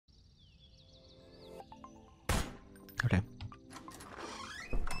Okay.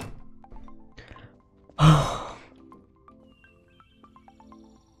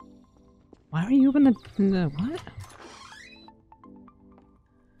 Why are you open the what?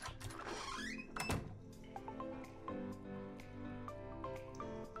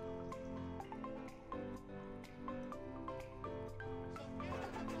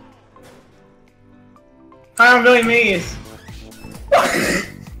 I'm really amazed.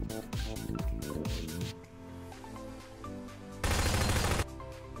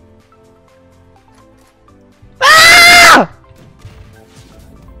 Ah!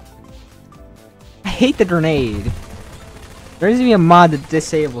 I hate the grenade. There needs to be a mod that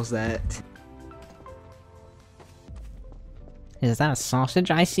disables that. Is that a sausage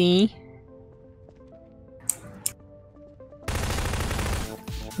I see?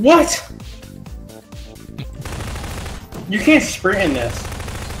 What? You can't sprint in this.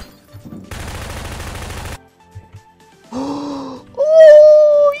 Oh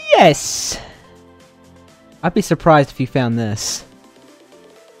yes! I'd be surprised if you found this.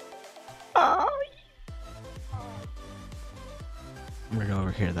 Oh. I'm gonna go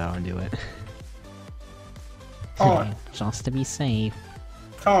over here though and do it. Come on. Just to be safe.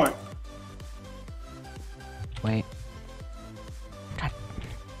 Come on. Wait. God.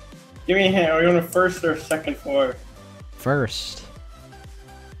 Give me a hint. Are we on the first or second floor? First.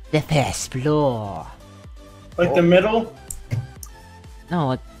 The first floor. Like the middle? No,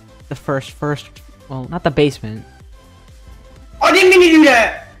 like the first. Well, not the basement. Oh, I didn't mean to do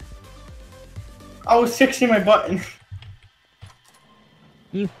that! I was fixing my button.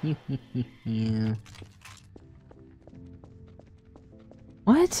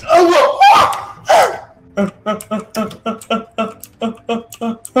 What? Oh,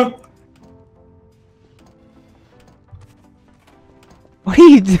 What are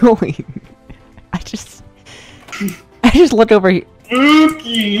you doing? I just looked over here.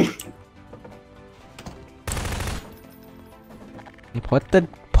 Spooky! Put the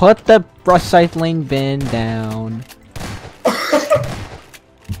recycling bin down.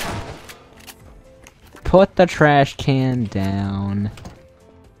 Put the trash can down.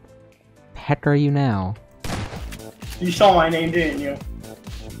 Heck are you now? You saw my name, didn't you?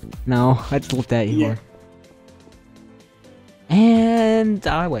 No, I just looked at you. Yeah. And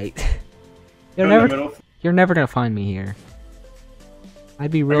wait. You're never gonna find me here.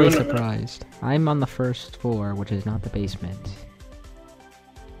 I'd be really surprised. I'm on the first floor, which is not the basement.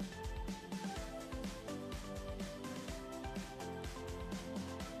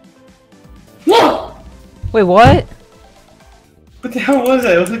 Wait, what? What the hell was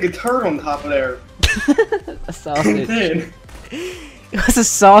that? It was like a turd on top of there. A sausage. It It was a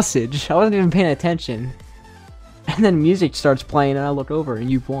sausage. I wasn't even paying attention. And then music starts playing and I look over and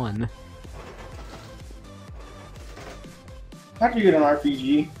you've won. How'd you get an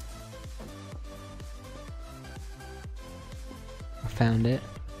RPG? I found it.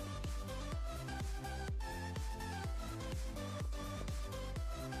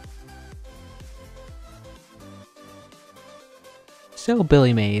 So,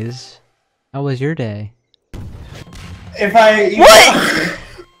 Billy Mays, how was your day? If I... What?!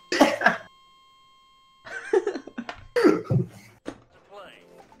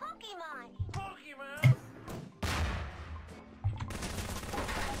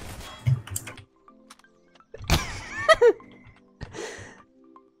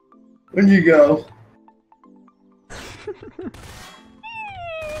 Where'd you go?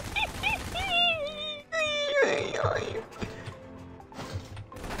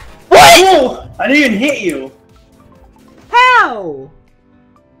 What?! Oh! I didn't even hit you! How?!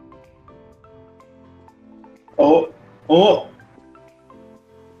 Oh. Oh.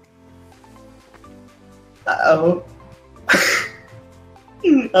 Uh-oh.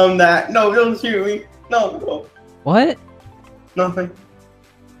 That. No, don't shoot me. No, no. What? Nothing.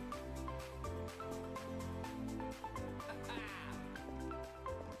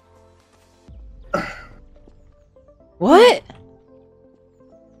 What?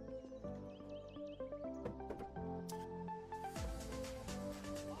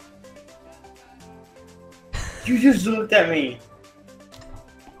 You just looked at me.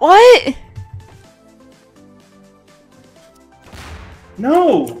 What?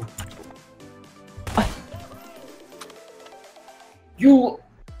 No. What? You.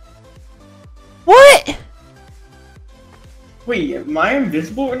 What? Wait, am I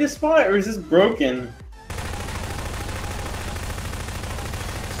invisible in this spot or is this broken?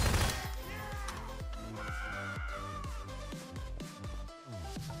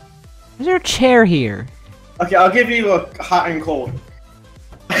 Is there a chair here? Okay, I'll give you a hot and cold.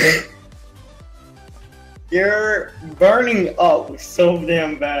 You're burning up so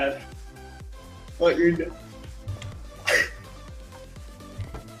damn bad. What you're doing?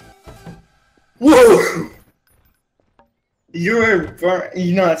 Whoa!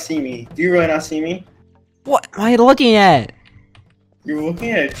 You not see me. Do you really not see me? What am I looking at? You're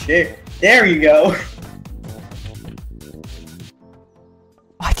looking at a chair. There you go.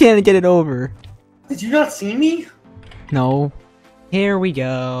 Why can't I get it over? Did you not see me? No. Here we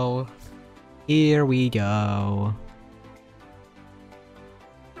go. Here we go.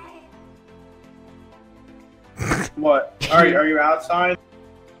 What? Are you outside?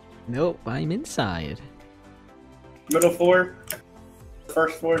 Nope, I'm inside. Middle floor?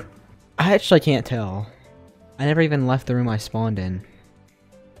 First floor? I actually can't tell. I never even left the room I spawned in.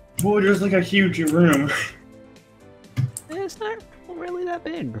 Boy, there's like a huge room. It's not really that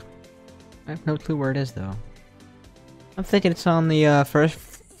big. I have no clue where it is though. I'm thinking it's on the first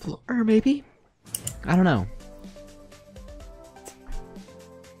floor, maybe? I don't know.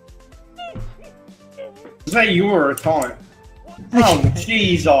 Is that you or a taunt? Oh,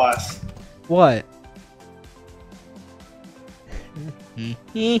 Jesus. What?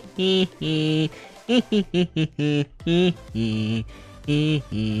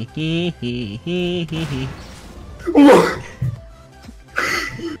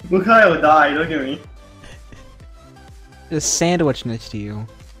 Look how I would die, look at me. There's a sandwich next to you.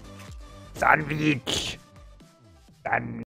 Sandwich.